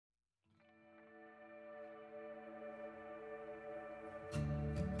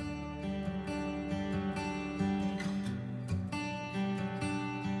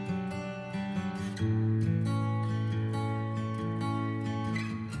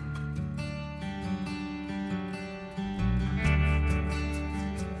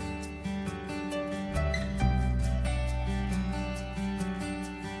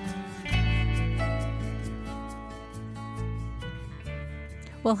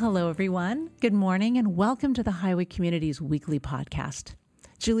Well, hello, everyone. Good morning, and welcome to the Highway Community's weekly podcast.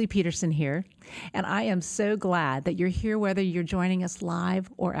 Julie Peterson here, and I am so glad that you're here, whether you're joining us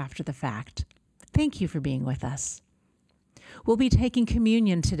live or after the fact. Thank you for being with us. We'll be taking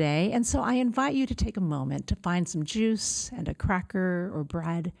communion today, and so I invite you to take a moment to find some juice and a cracker or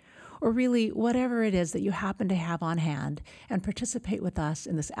bread, or really whatever it is that you happen to have on hand, and participate with us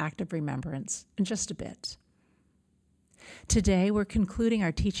in this act of remembrance in just a bit. Today, we're concluding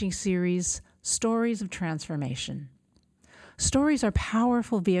our teaching series, Stories of Transformation. Stories are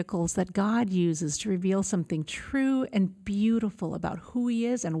powerful vehicles that God uses to reveal something true and beautiful about who He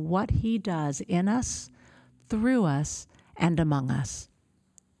is and what He does in us, through us, and among us.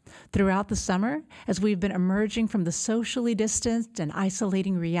 Throughout the summer, as we've been emerging from the socially distanced and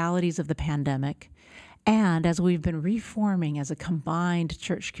isolating realities of the pandemic, and as we've been reforming as a combined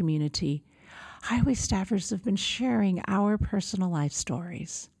church community, Highway staffers have been sharing our personal life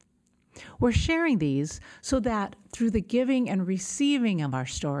stories. We're sharing these so that through the giving and receiving of our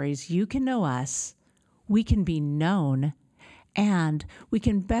stories, you can know us, we can be known, and we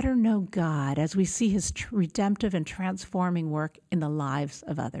can better know God as we see His redemptive and transforming work in the lives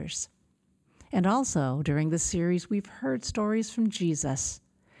of others. And also, during this series, we've heard stories from Jesus,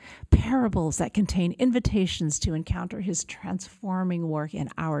 parables that contain invitations to encounter His transforming work in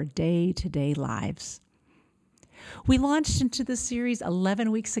our day-to-day lives. We launched into this series 11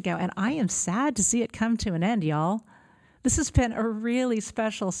 weeks ago, and I am sad to see it come to an end, y'all. This has been a really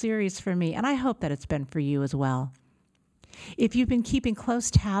special series for me, and I hope that it's been for you as well. If you've been keeping close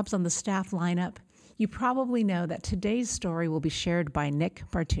tabs on the staff lineup, you probably know that today's story will be shared by Nik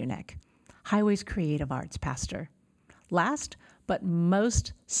Bartunek, Highway's Creative Arts Pastor. Last, but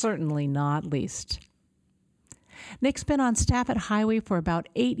most certainly not least. Nik's been on staff at Highway for about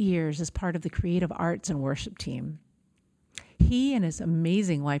 8 years as part of the Creative Arts and Worship team. He and his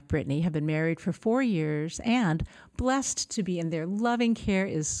amazing wife, Brittany, have been married for 4 years, and blessed to be in their loving care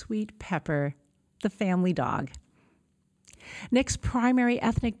is Sweet Pepper, the family dog. Nik's primary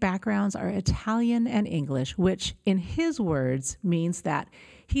ethnic backgrounds are Italian and English, which, in his words, means that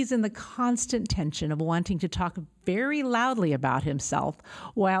he's in the constant tension of wanting to talk very loudly about himself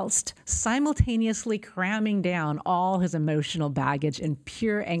whilst simultaneously cramming down all his emotional baggage in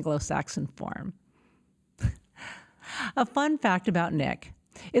pure Anglo-Saxon form. A fun fact about Nik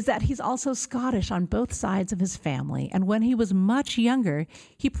is that he's also Scottish on both sides of his family, and when he was much younger,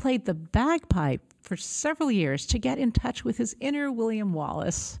 he played the bagpipe for several years to get in touch with his inner William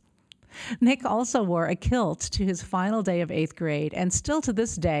Wallace. Nik also wore a kilt to his final day of 8th grade, and still to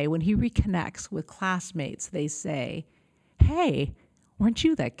this day, when he reconnects with classmates, they say, "Hey, weren't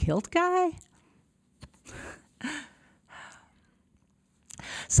you that kilt guy?"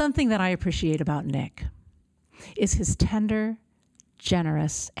 Something that I appreciate about Nik is his tender,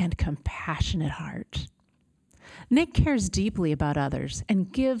 generous, and compassionate heart. Nik cares deeply about others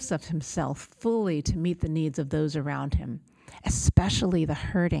and gives of himself fully to meet the needs of those around him, especially the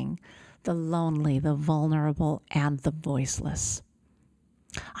hurting, the lonely, the vulnerable, and the voiceless.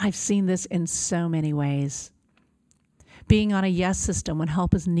 I've seen this in so many ways. Being on a yes system when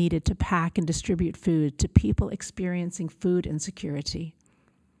help is needed to pack and distribute food to people experiencing food insecurity.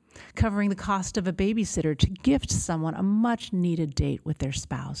 Covering the cost of a babysitter to gift someone a much-needed date with their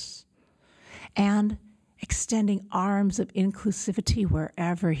spouse. And extending arms of inclusivity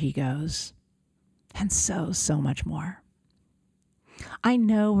wherever he goes. And so much more. I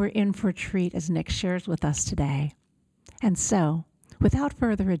know we're in for a treat as Nik shares with us today. And so, without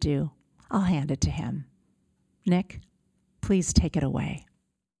further ado, I'll hand it to him. Nik, please take it away.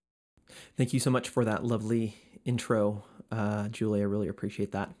 Thank you so much for that lovely intro, Julie. I really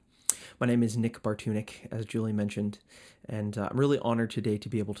appreciate that. My name is Nik Bartunek, as Julie mentioned, and I'm really honored today to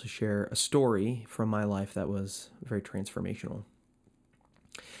be able to share a story from my life that was very transformational.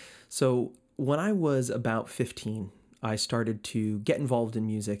 So when I was about 15, I started to get involved in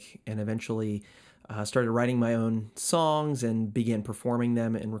music and eventually started writing my own songs and began performing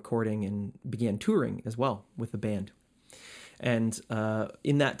them and recording and began touring as well with the band. And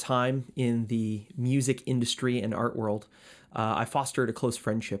in that time in the music industry and art world, I fostered a close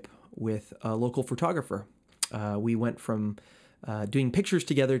friendship with a local photographer. We went from doing pictures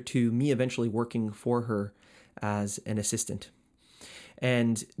together to me eventually working for her as an assistant.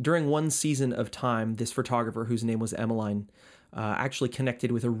 And during one season of time, this photographer, whose name was Emmeline, actually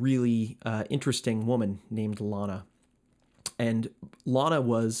connected with a really interesting woman named Lana. And Lana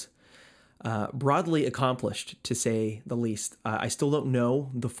was broadly accomplished, to say the least. I still don't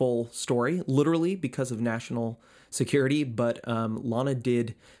know the full story, literally because of national security, but Lana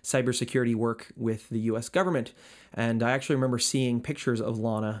did cybersecurity work with the U.S. government. And I actually remember seeing pictures of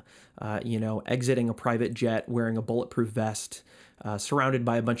Lana, exiting a private jet wearing a bulletproof vest, surrounded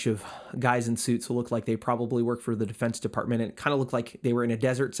by a bunch of guys in suits who looked like they probably worked for the Defense Department. And it kind of looked like they were in a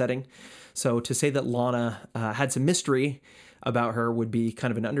desert setting. So to say that Lana had some mystery about her would be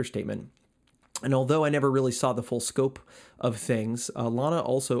kind of an understatement. And although I never really saw the full scope of things, Lana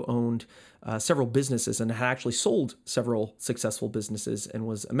also owned several businesses and had actually sold several successful businesses and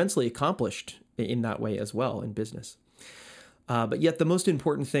was immensely accomplished in that way as well in business. But yet the most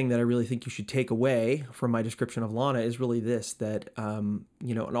important thing that I really think you should take away from my description of Lana is really this, that,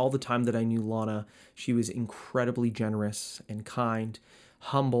 in all the time that I knew Lana, she was incredibly generous and kind,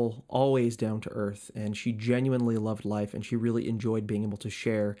 humble, always down to earth, and she genuinely loved life, and she really enjoyed being able to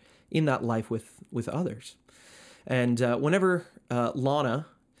share in that life with others. And whenever Lana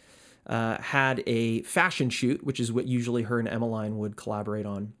had a fashion shoot, which is what usually her and Emmeline would collaborate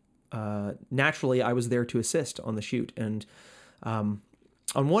on, naturally I was there to assist on the shoot. And on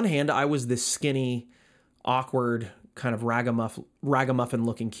one hand, I was this skinny, awkward, kind of ragamuffin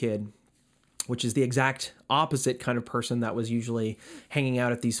looking kid, which is the exact opposite kind of person that was usually hanging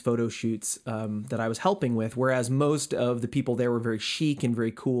out at these photo shoots that I was helping with. Whereas most of the people there were very chic and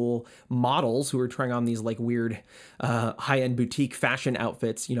very cool models who were trying on these like weird high-end boutique fashion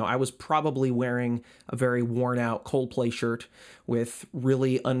outfits. I was probably wearing a very worn out Coldplay shirt with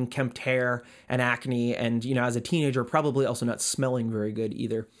really unkempt hair and acne. And, as a teenager, probably also not smelling very good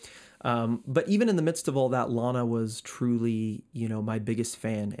either. But even in the midst of all that, Lana was truly, my biggest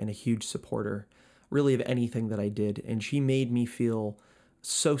fan and a huge supporter, really, of anything that I did. And she made me feel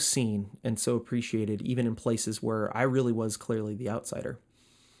so seen and so appreciated, even in places where I really was clearly the outsider.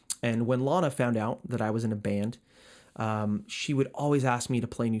 And when Lana found out that I was in a band, she would always ask me to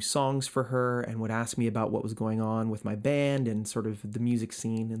play new songs for her and would ask me about what was going on with my band and sort of the music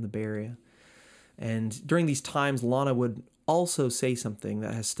scene in the Bay Area. And during these times, Lana would also say something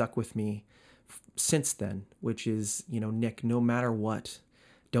that has stuck with me since then, which is, Nik, no matter what,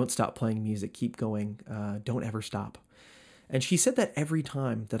 don't stop playing music, keep going, don't ever stop. And she said that every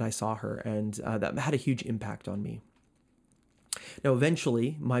time that I saw her, and that had a huge impact on me. Now,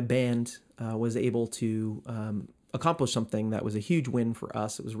 eventually, my band was able to accomplish something that was a huge win for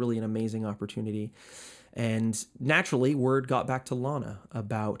us. It was really an amazing opportunity. And naturally, word got back to Lana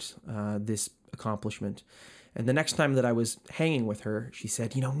about this accomplishment. And the next time that I was hanging with her, she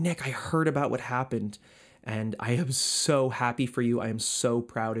said, Nik, I heard about what happened, and I am so happy for you. I am so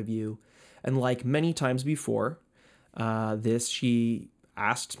proud of you. And like many times before she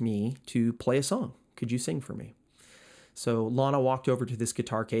asked me to play a song. Could you sing for me? So Lana walked over to this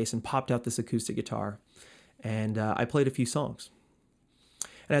guitar case and popped out this acoustic guitar, and I played a few songs.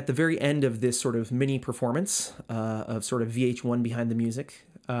 And at the very end of this sort of mini performance of sort of VH1 Behind the Music,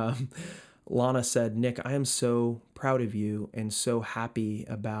 Lana said, Nik, I am so proud of you and so happy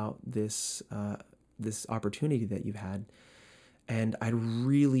about this opportunity that you've had. And I'd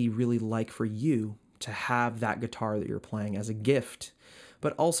really, really like for you to have that guitar that you're playing as a gift,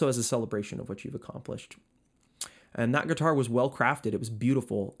 but also as a celebration of what you've accomplished. And that guitar was well crafted. It was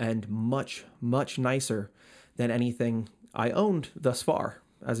beautiful and much, much nicer than anything I owned thus far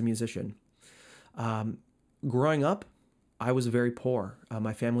as a musician. Growing up, I was very poor.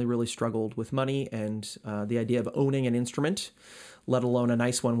 My family really struggled with money, and the idea of owning an instrument, let alone a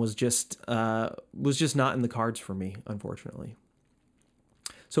nice one, was just not in the cards for me, unfortunately.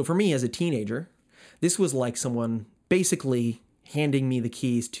 So for me as a teenager, this was like someone basically handing me the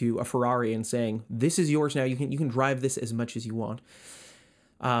keys to a Ferrari and saying, "This is yours now. You can drive this as much as you want."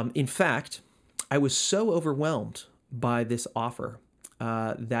 In fact, I was so overwhelmed by this offer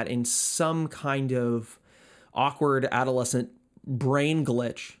that in some kind of awkward adolescent brain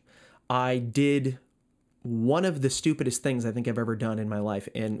glitch, I did one of the stupidest things I think I've ever done in my life,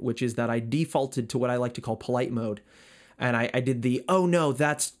 and which is that I defaulted to what I like to call polite mode. And I did the, oh no,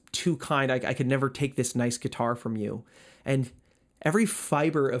 that's too kind. I could never take this nice guitar from you. And every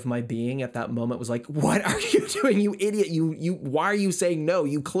fiber of my being at that moment was like, what are you doing, you idiot? Why are you saying no?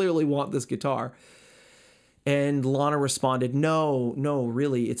 You clearly want this guitar. And Lana responded, no,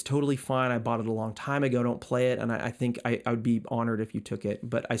 really, it's totally fine. I bought it a long time ago. Don't play it. And I think I would be honored if you took it.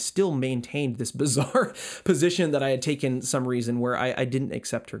 But I still maintained this bizarre position that I had taken some reason where I didn't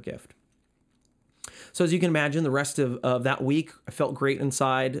accept her gift. So as you can imagine, the rest of that week, I felt great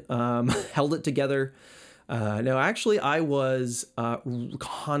inside, held it together. No, actually, I was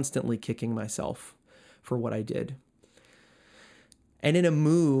constantly kicking myself for what I did. And in a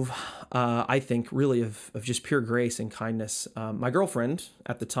move, I think, really of just pure grace and kindness, my girlfriend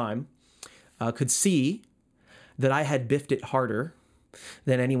at the time could see that I had biffed it harder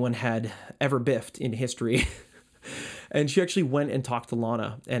than anyone had ever biffed in history. And she actually went and talked to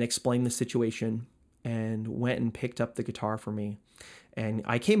Lana and explained the situation and went and picked up the guitar for me. And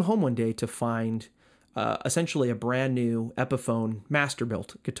I came home one day to find essentially a brand new Epiphone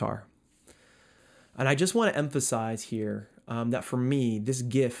master-built guitar. And I just want to emphasize here that for me, this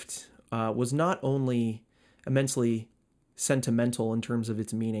gift was not only immensely sentimental in terms of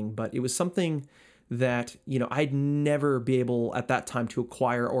its meaning, but it was something that, I'd never be able at that time to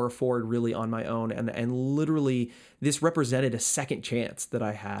acquire or afford really on my own. And literally, this represented a second chance that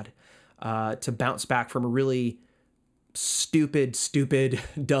I had to bounce back from a really stupid,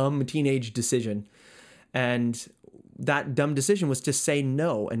 dumb teenage decision. And that dumb decision was to say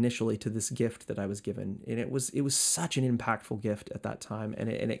no initially to this gift that I was given. And it was such an impactful gift at that time. And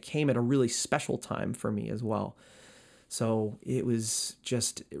it came at a really special time for me as well. So it was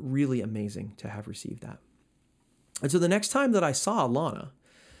just really amazing to have received that. And so the next time that I saw Lana,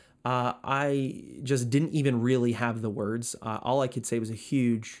 I just didn't even really have the words. All I could say was a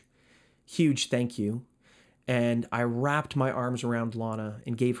huge thank you. And I wrapped my arms around Lana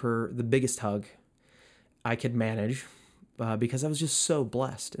and gave her the biggest hug I could manage because I was just so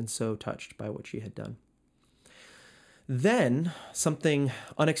blessed and so touched by what she had done. Then something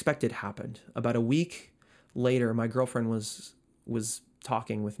unexpected happened. About a week later, my girlfriend was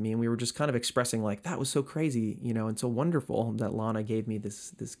talking with me, and we were just kind of expressing like, that was so crazy, and so wonderful that Lana gave me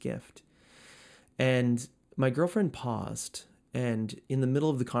this gift. And my girlfriend paused, and in the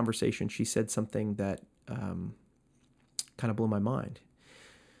middle of the conversation, she said something that kind of blew my mind.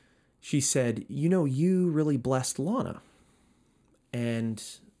 She said, you really blessed Lana. And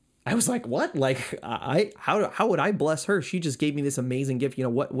I was like, what? Like, how would I bless her? She just gave me this amazing gift.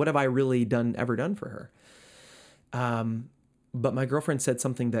 What have I really ever done for her? But my girlfriend said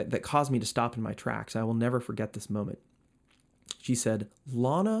something that caused me to stop in my tracks. I will never forget this moment. She said,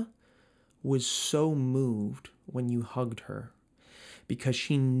 Lana was so moved when you hugged her because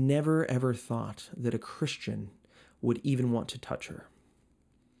she never ever thought that a Christian would even want to touch her.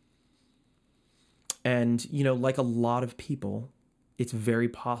 And, like a lot of people, it's very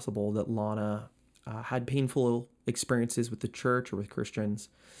possible that Lana had painful experiences with the church or with Christians.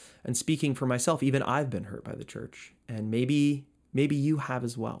 And speaking for myself, even I've been hurt by the church. And maybe you have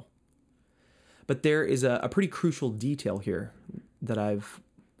as well. But there is a pretty crucial detail here that I've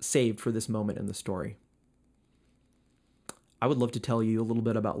saved for this moment in the story. I would love to tell you a little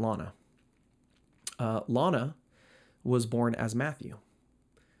bit about Lana. Lana was born as Matthew.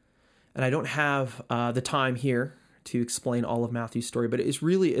 And I don't have the time here to explain all of Matthew's story, but it's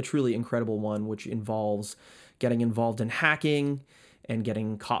really a truly incredible one, which involves getting involved in hacking and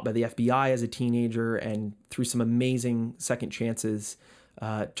getting caught by the FBI as a teenager, and through some amazing second chances,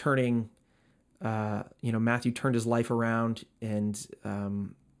 Matthew turned his life around, and,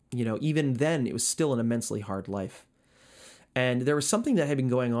 even then it was still an immensely hard life. And there was something that had been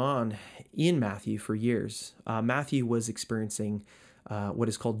going on in Matthew for years. Matthew was experiencing what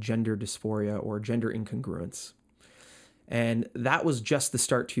is called gender dysphoria or gender incongruence. And that was just the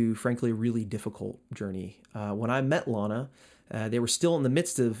start to, frankly, a really difficult journey. When I met Lana, they were still in the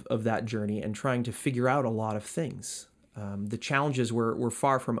midst of that journey and trying to figure out a lot of things. The challenges were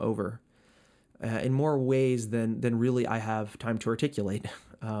far from over in more ways than really I have time to articulate.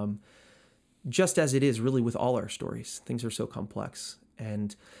 Just as it is really with all our stories. Things are so complex.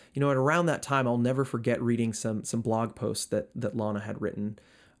 And, at around that time, I'll never forget reading some blog posts that Lana had written.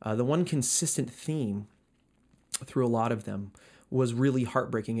 The one consistent theme through a lot of them was really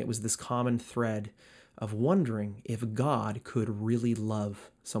heartbreaking. It was this common thread of wondering if God could really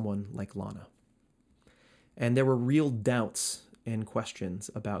love someone like Lana. And there were real doubts and questions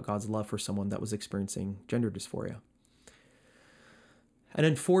about God's love for someone that was experiencing gender dysphoria. And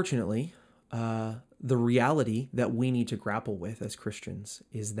unfortunately, the reality that we need to grapple with as Christians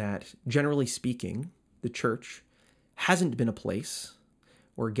is that, generally speaking, the church hasn't been a place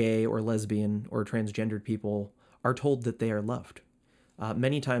where gay or lesbian or transgendered people are told that they are loved.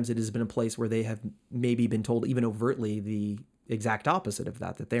 Many times it has been a place where they have maybe been told even overtly the exact opposite of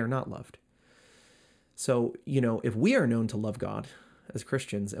that they are not loved. So, if we are known to love God as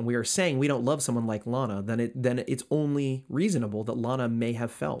Christians and we are saying we don't love someone like Lana, then it's only reasonable that Lana may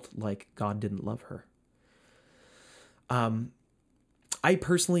have felt like God didn't love her. I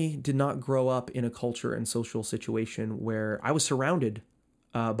personally did not grow up in a culture and social situation where I was surrounded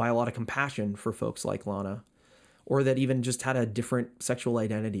by a lot of compassion for folks like Lana, or that even just had a different sexual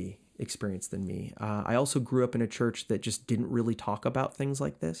identity. experience than me. I also grew up in a church that just didn't really talk about things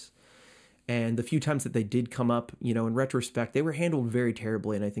like this. And the few times that they did come up, in retrospect, they were handled very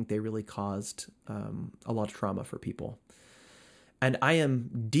terribly. And I think they really caused a lot of trauma for people. And I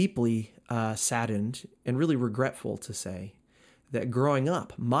am deeply saddened and really regretful to say that growing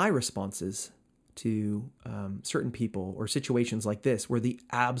up, my responses to certain people or situations like this were the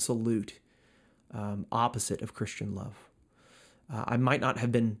absolute opposite of Christian love. I might not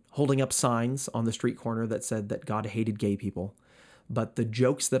have been holding up signs on the street corner that said that God hated gay people, but the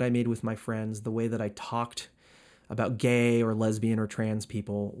jokes that I made with my friends, the way that I talked about gay or lesbian or trans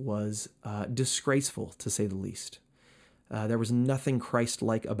people was disgraceful, to say the least. There was nothing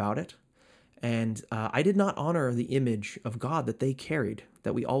Christ-like about it, and I did not honor the image of God that they carried,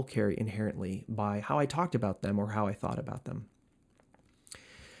 that we all carry inherently, by how I talked about them or how I thought about them.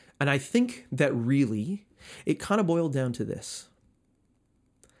 And I think that really, it kind of boiled down to this.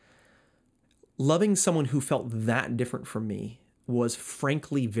 Loving someone who felt that different from me was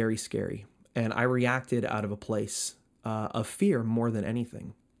frankly very scary. And I reacted out of a place of fear more than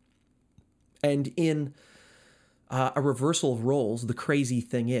anything. And in a reversal of roles, the crazy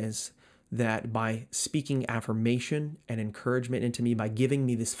thing is that by speaking affirmation and encouragement into me, by giving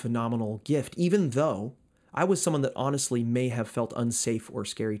me this phenomenal gift, even though I was someone that honestly may have felt unsafe or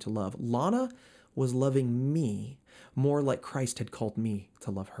scary to love, Lana was loving me more like Christ had called me to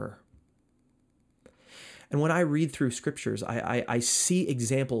love her. And when I read through scriptures, I see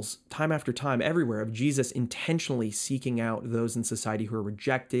examples time after time everywhere of Jesus intentionally seeking out those in society who are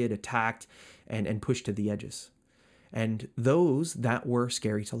rejected, attacked, and pushed to the edges. And those that were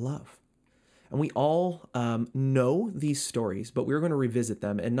scary to love. And we all know these stories, but we're going to revisit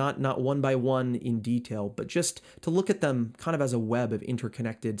them, and not one by one in detail, but just to look at them kind of as a web of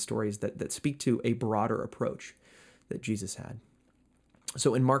interconnected stories that speak to a broader approach that Jesus had.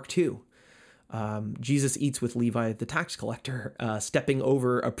 So in Mark 2, Jesus eats with Levi the tax collector, stepping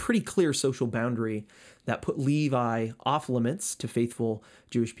over a pretty clear social boundary that put Levi off limits to faithful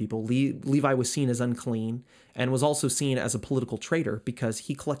Jewish people. Levi was seen as unclean and was also seen as a political traitor because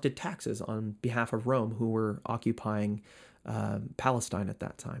he collected taxes on behalf of Rome, who were occupying Palestine at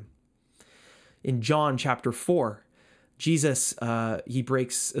that time. In John chapter 4, Jesus, he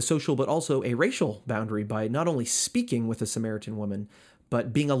breaks a social but also a racial boundary by not only speaking with a Samaritan woman,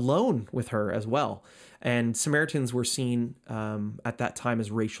 but being alone with her as well. And Samaritans were seen at that time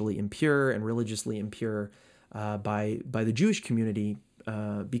as racially impure and religiously impure by the Jewish community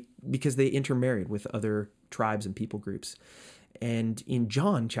because they intermarried with other tribes and people groups. And in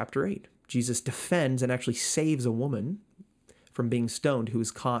John chapter 8, Jesus defends and actually saves a woman from being stoned who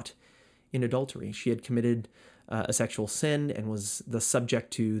was caught in adultery. She had committed a sexual sin and was the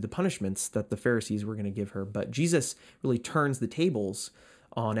subject to the punishments that the Pharisees were going to give her. But Jesus really turns the tables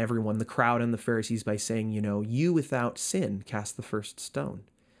on everyone, the crowd and the Pharisees, by saying, you without sin cast the first stone.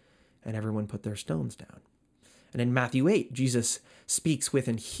 And everyone put their stones down. And in Matthew 8, Jesus speaks with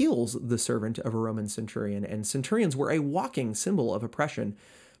and heals the servant of a Roman centurion. And centurions were a walking symbol of oppression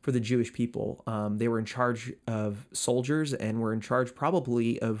for the Jewish people. They were in charge of soldiers and were in charge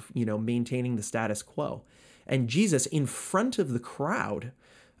probably of, maintaining the status quo. And Jesus, in front of the crowd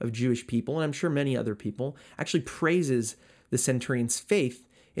of Jewish people, and I'm sure many other people, actually praises the centurion's faith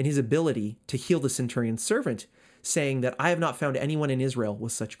in his ability to heal the centurion's servant, saying that I have not found anyone in Israel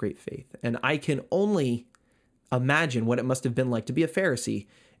with such great faith. And I can only imagine what it must have been like to be a Pharisee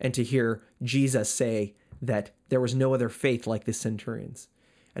and to hear Jesus say that there was no other faith like this centurion's.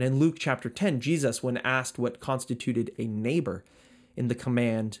 And in Luke chapter 10, Jesus, when asked what constituted a neighbor in the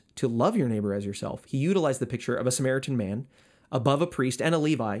command to love your neighbor as yourself, he utilized the picture of a Samaritan man above a priest and a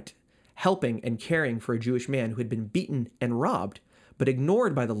Levite, helping and caring for a Jewish man who had been beaten and robbed, but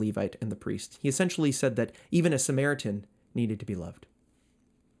ignored by the Levite and the priest. He essentially said that even a Samaritan needed to be loved.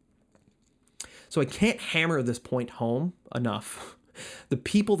 So I can't hammer this point home enough. The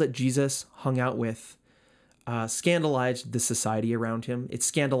people that Jesus hung out with scandalized the society around him. It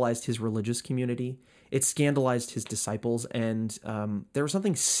scandalized his religious community. It scandalized his disciples. And there was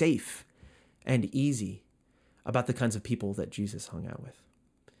something safe and easy about the kinds of people that Jesus hung out with.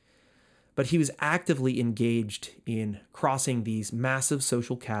 But he was actively engaged in crossing these massive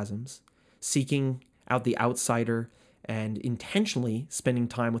social chasms, seeking out the outsider, and intentionally spending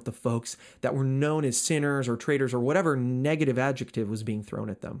time with the folks that were known as sinners or traitors or whatever negative adjective was being thrown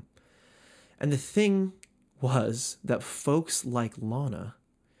at them. And the thing was that folks like Lana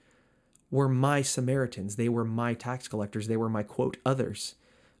were my Samaritans. They were my tax collectors. They were my, quote, others.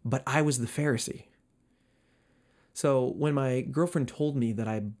 But I was the Pharisee. So when my girlfriend told me that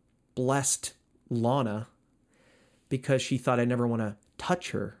I blessed Lana because she thought I'd never want to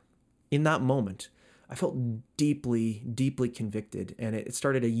touch her, in that moment, I felt deeply, deeply convicted. And it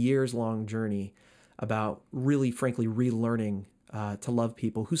started a years-long journey about really, frankly, relearning to love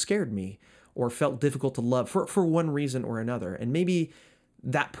people who scared me or felt difficult to love for one reason or another. And maybe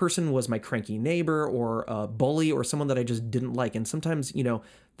that person was my cranky neighbor or a bully or someone that I just didn't like. And sometimes,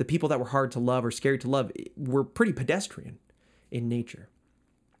 the people that were hard to love or scary to love were pretty pedestrian in nature.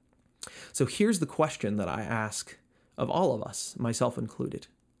 So here's the question that I ask of all of us, myself included.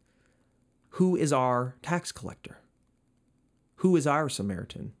 Who is our tax collector? Who is our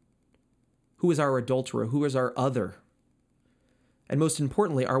Samaritan? Who is our adulterer? Who is our other? And most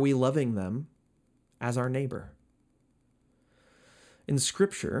importantly, are we loving them as our neighbor? In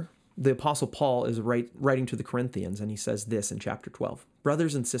Scripture, the Apostle Paul is writing to the Corinthians, and he says this in chapter 12.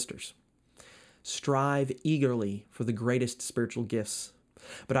 Brothers and sisters, strive eagerly for the greatest spiritual gifts,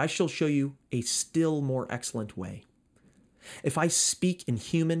 but I shall show you a still more excellent way. If I speak in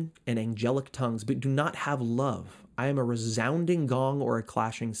human and angelic tongues, but do not have love, I am a resounding gong or a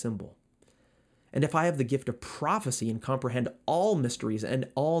clashing cymbal. And if I have the gift of prophecy and comprehend all mysteries and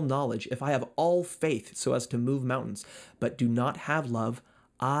all knowledge, if I have all faith so as to move mountains, but do not have love,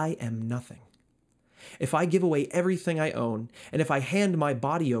 I am nothing. If I give away everything I own, and if I hand my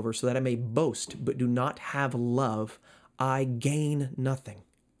body over so that I may boast, but do not have love, I gain nothing.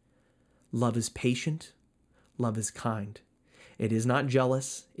 Love is patient. Love is kind. It is not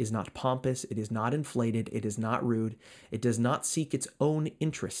jealous, is not pompous, it is not inflated, it is not rude, it does not seek its own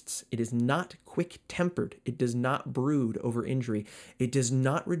interests, it is not quick-tempered, it does not brood over injury, it does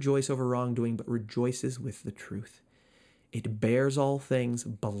not rejoice over wrongdoing, but rejoices with the truth. It bears all things,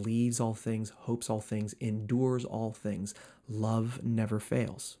 believes all things, hopes all things, endures all things. Love never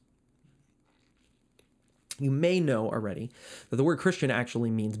fails. You may know already that the word Christian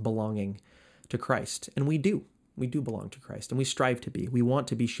actually means belonging to Christ, and we do. We do belong to Christ, and we strive to be. We want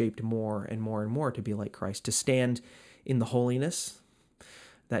to be shaped more and more and more to be like Christ, to stand in the holiness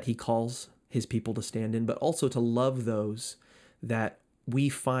that he calls his people to stand in, but also to love those that we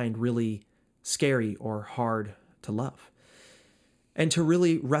find really scary or hard to love. And to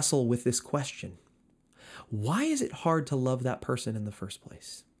really wrestle with this question: why is it hard to love that person in the first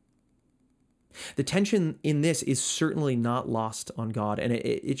place? The tension in this is certainly not lost on God, and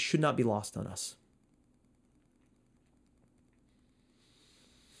it should not be lost on us.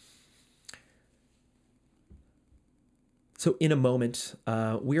 So in a moment,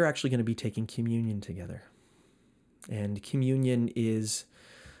 we're actually going to be taking communion together. And communion is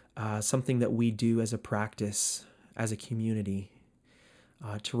something that we do as a practice, as a community,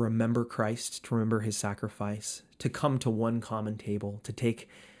 to remember Christ, to remember his sacrifice, to come to one common table, to take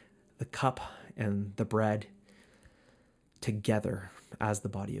the cup and the bread together as the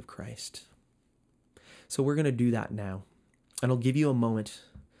body of Christ. So we're going to do that now. And I'll give you a moment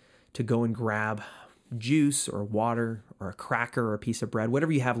to go and grab juice or water or a cracker or a piece of bread,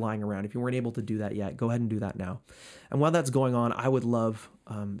 whatever you have lying around. If you weren't able to do that yet, go ahead and do that now. And while that's going on, I would love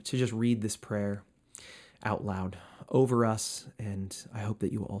to just read this prayer out loud over us, and I hope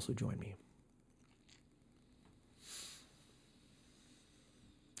that you will also join me.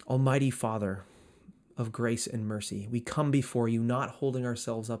 Almighty Father of grace and mercy, we come before you not holding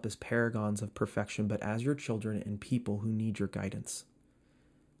ourselves up as paragons of perfection, but as your children and people who need your guidance.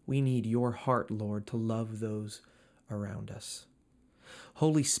 We need your heart, Lord, to love those around us.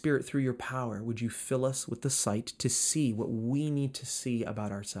 Holy Spirit, through your power, would you fill us with the sight to see what we need to see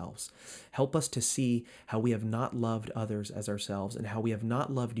about ourselves? Help us to see how we have not loved others as ourselves and how we have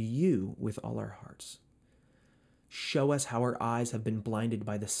not loved you with all our hearts. Show us how our eyes have been blinded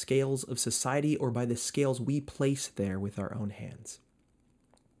by the scales of society or by the scales we place there with our own hands.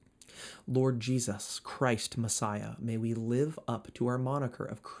 Lord Jesus, Christ, Messiah, may we live up to our moniker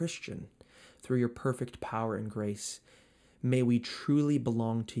of Christian through your perfect power and grace. May we truly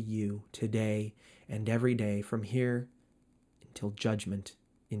belong to you today and every day from here until judgment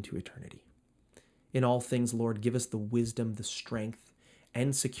into eternity. In all things, Lord, give us the wisdom, the strength,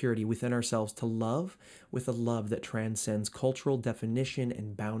 and security within ourselves to love with a love that transcends cultural definition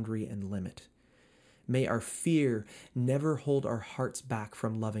and boundary and limit. May our fear never hold our hearts back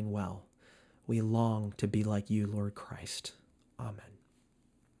from loving well. We long to be like you, Lord Christ. Amen.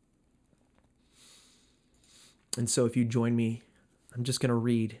 And so if you join me, I'm just going to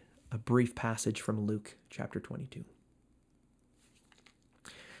read a brief passage from Luke chapter 22.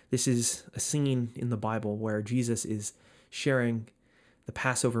 This is a scene in the Bible where Jesus is sharing the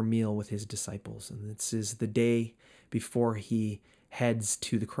Passover meal with his disciples. And this is the day before he heads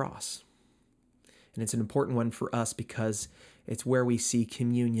to the cross. And it's an important one for us because it's where we see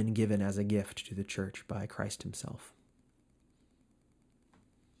communion given as a gift to the church by Christ himself.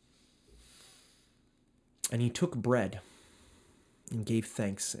 And he took bread and gave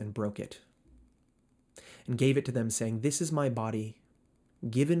thanks and broke it and gave it to them, saying, "This is my body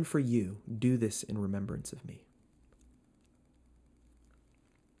given for you. Do this in remembrance of me."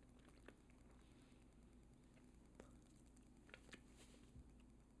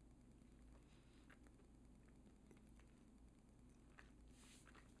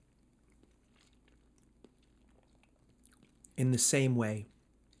 In the same way,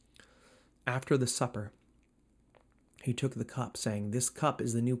 after the supper, he took the cup, saying, "This cup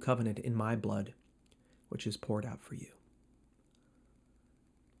is the new covenant in my blood, which is poured out for you."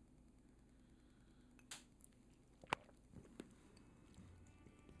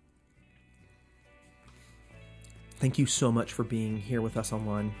 Thank you so much for being here with us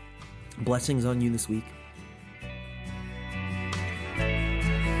online. Blessings on you this week.